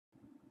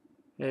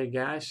Hey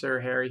guys, Sir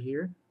Harry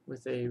here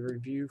with a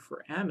review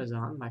for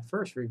Amazon, my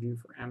first review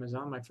for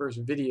Amazon, my first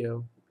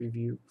video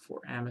review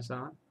for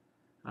Amazon,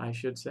 I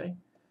should say.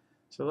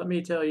 So let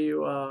me tell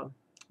you,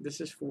 this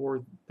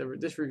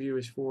review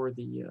is for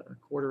the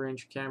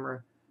 1/4"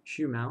 camera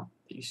shoe mount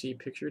that you see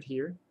pictured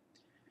here.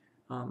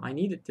 I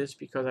needed this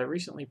because I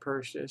recently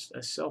purchased a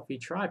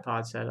selfie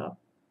tripod setup,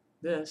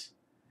 this,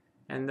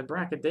 and the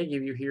bracket they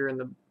give you here in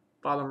the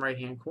bottom right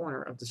hand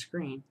corner of the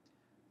screen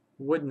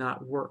would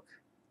not work.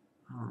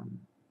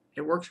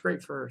 It works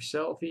great for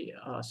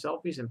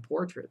selfies and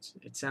portraits.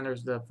 It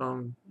centers the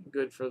phone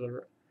good for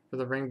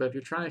the ring. But if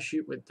you're trying to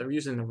shoot with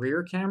using the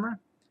rear camera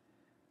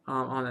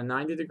on a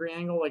 90-degree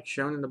angle, like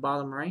shown in the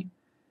bottom right,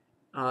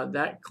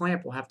 that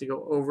clamp will have to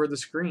go over the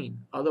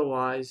screen.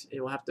 Otherwise,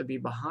 it will have to be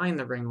behind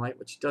the ring light,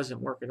 which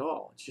doesn't work at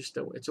all.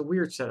 It's a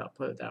weird setup,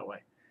 put it that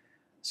way.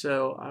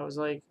 So I was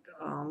like,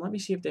 let me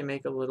see if they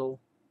make a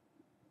little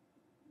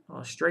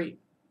straight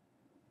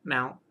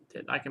mount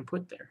that I can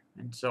put there,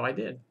 and so I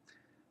did.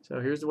 So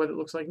here's what it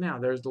looks like now.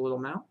 There's the little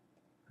mount.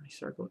 Let me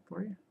circle it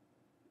for you.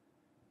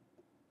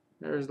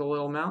 There's the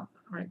little mount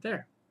right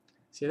there.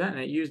 See that? And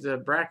it used the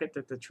bracket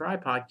that the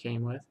tripod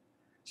came with.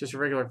 It's just a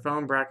regular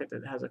phone bracket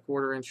that has a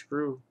 1/4"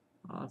 screw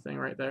thing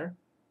right there.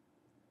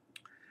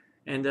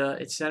 And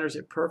it centers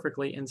it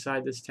perfectly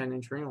inside this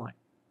 10" ring light.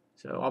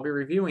 So I'll be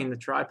reviewing the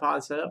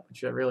tripod setup,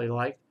 which I really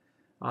like.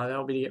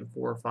 That'll be getting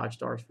 4 or 5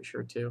 stars for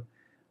sure too.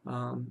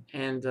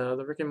 And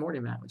the Rick and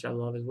Morty mat, which I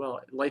love as well.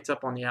 It lights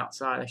up on the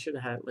outside. I should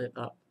have had it lit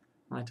up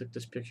when I took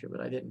this picture, but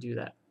I didn't do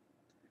that.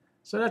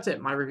 So that's it.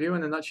 My review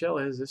in a nutshell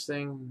is this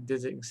thing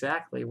did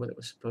exactly what it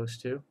was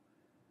supposed to.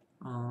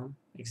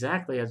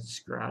 Exactly as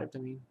described. I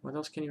mean, what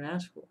else can you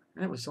ask for?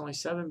 And it was only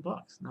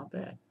 $7. Not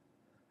bad.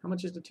 How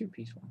much is the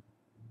 2-piece one?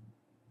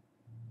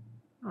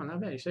 Oh, not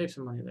bad. You saved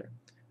some money there.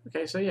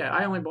 Okay, so yeah,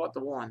 I only bought the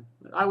one.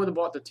 I would have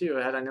bought the 2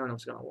 had I known it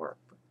was going to work.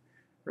 But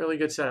really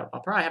good setup. I'll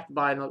probably have to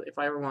buy another if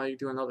I ever want to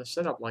do another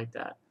setup like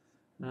that.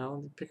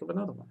 I'll pick up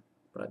another one.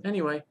 But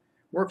anyway,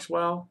 works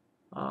well.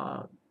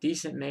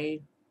 Decent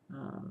made.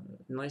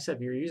 And like I said,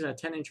 if you're using a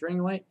 10"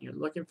 ring light, you're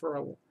looking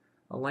for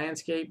a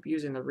landscape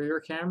using the rear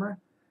camera,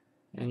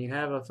 and you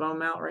have a phone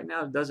mount right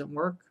now that doesn't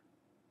work,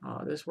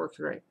 this works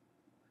great.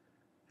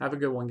 Have a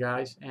good one,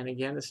 guys. And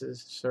again, this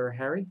is Sir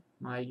Harry.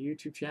 My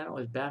YouTube channel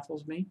is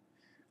Baffles Me.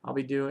 I'll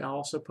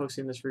also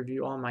posting this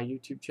review on my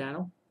YouTube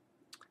channel.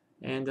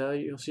 And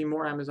you'll see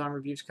more Amazon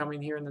reviews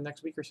coming here in the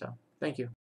next week or so. Thank you.